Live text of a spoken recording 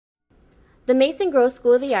The Mason Gross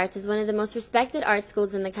School of the Arts is one of the most respected art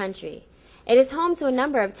schools in the country. It is home to a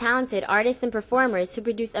number of talented artists and performers who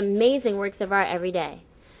produce amazing works of art every day.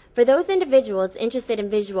 For those individuals interested in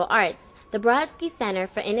visual arts, the Broadsky Center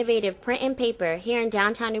for Innovative Print and Paper here in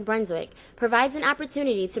downtown New Brunswick provides an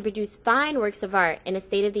opportunity to produce fine works of art in a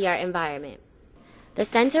state-of-the-art environment. The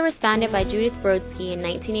center was founded by Judith Broadsky in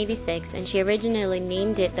 1986, and she originally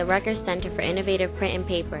named it the Rutgers Center for Innovative Print and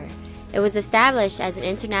Paper. It was established as an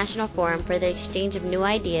international forum for the exchange of new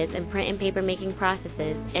ideas in print and paper making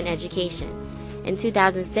processes and education. In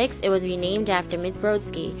 2006, it was renamed after Ms.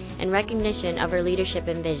 Broadsky in recognition of her leadership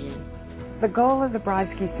and vision. The goal of the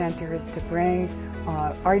Broadsky Center is to bring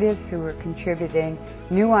artists who are contributing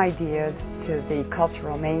new ideas to the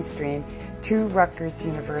cultural mainstream to Rutgers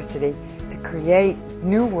University to create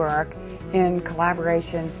new work in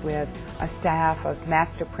collaboration with a staff of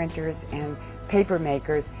master printers and paper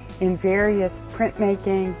makers in various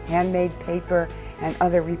printmaking, handmade paper, and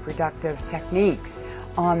other reproductive techniques.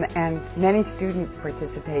 And many students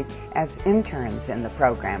participate as interns in the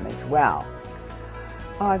program as well.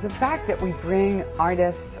 The fact that we bring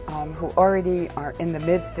artists who already are in the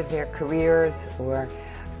midst of their careers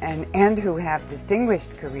and who have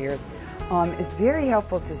distinguished careers is very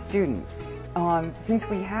helpful to students. Since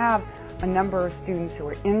we have a number of students who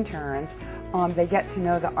are interns, they get to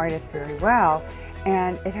know the artists very well,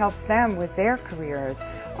 and it helps them with their careers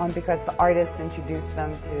because the artists introduce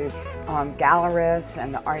them to gallerists,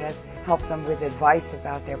 and the artists help them with advice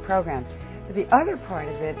about their programs. But the other part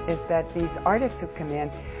of it is that these artists who come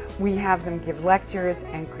in, we have them give lectures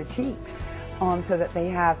and critiques so that they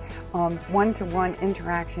have one-to-one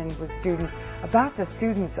interaction with students about the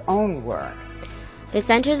students' own work. The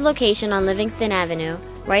center's location on Livingston Avenue,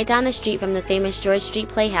 right down the street from the famous George Street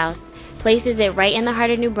Playhouse, places it right in the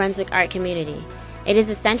heart of New Brunswick art community. It is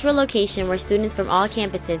a central location where students from all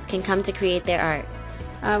campuses can come to create their art.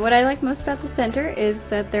 What I like most about the center is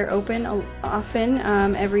that they're open often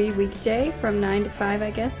every weekday from 9 to 5,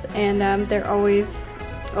 I guess, and they're always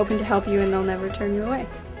open to help you, and they'll never turn you away.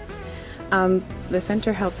 The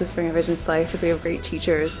center helps us bring our visions to life because we have great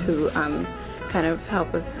teachers who kind of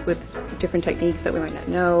help us with different techniques that we might not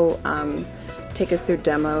know, take us through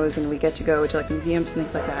demos, and we get to go to like museums and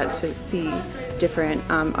things like that to see different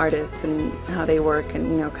artists and how they work,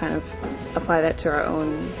 and kind of apply that to our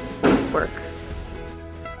own work.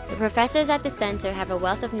 The professors at the center have a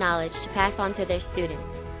wealth of knowledge to pass on to their students,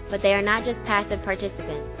 but they are not just passive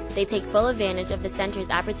participants. They take full advantage of the center's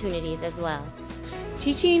opportunities as well.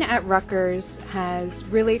 Teaching at Rutgers has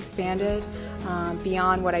really expanded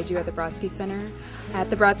beyond what I do at the Broadsky Center. At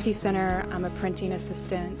the Broadsky Center, I'm a printing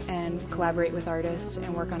assistant and collaborate with artists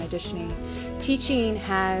and work on editioning. Teaching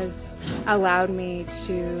has allowed me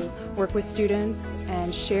to work with students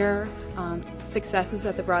and share successes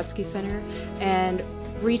at the Broadsky Center and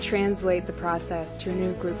retranslate the process to a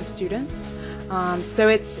new group of students. So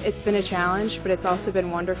it's been a challenge, but it's also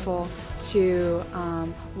been wonderful to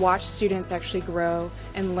watch students actually grow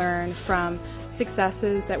and learn from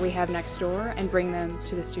successes that we have next door and bring them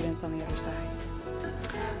to the students on the other side.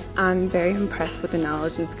 I'm very impressed with the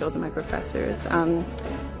knowledge and skills of my professors.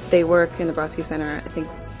 They work in the Broadsky Center, I think,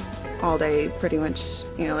 all day, pretty much,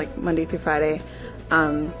 like Monday through Friday.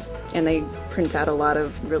 And they print out a lot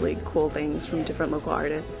of really cool things from different local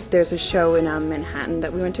artists. There's a show in Manhattan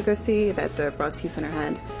that we went to go see that the Broadsky Center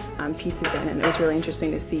had pieces in, and it was really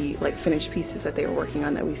interesting to see like finished pieces that they were working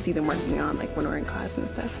on that we see them working on like when we're in class and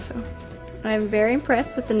stuff. So I'm very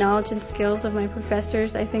impressed with the knowledge and skills of my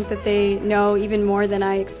professors. I think that they know even more than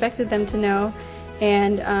I expected them to know,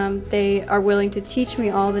 and they are willing to teach me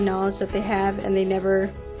all the knowledge that they have, and they never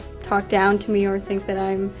talk down to me or think that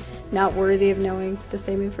I'm not worthy of knowing the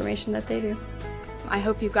same information that they do. I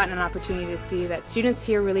hope you've gotten an opportunity to see that students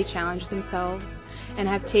here really challenge themselves and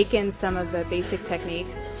have taken some of the basic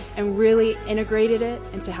techniques and really integrated it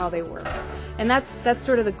into how they work. And that's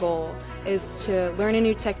sort of the goal, is to learn a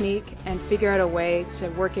new technique and figure out a way to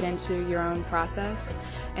work it into your own process.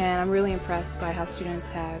 And I'm really impressed by how students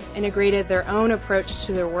have integrated their own approach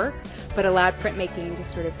to their work, but allowed printmaking to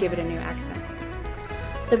sort of give it a new accent.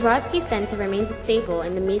 The Broadsky Center remains a staple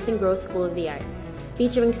in the Mason Gross School of the Arts.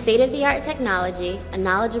 Featuring state-of-the-art technology, a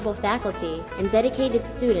knowledgeable faculty, and dedicated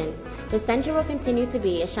students, the center will continue to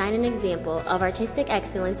be a shining example of artistic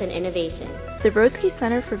excellence and innovation. The Broadsky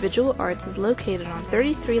Center for Visual Arts is located on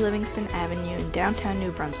 33 Livingston Avenue in downtown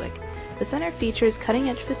New Brunswick. The center features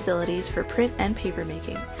cutting-edge facilities for print and paper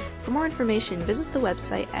making. For more information, visit the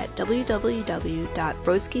website at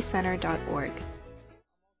www.broadskicenter.org.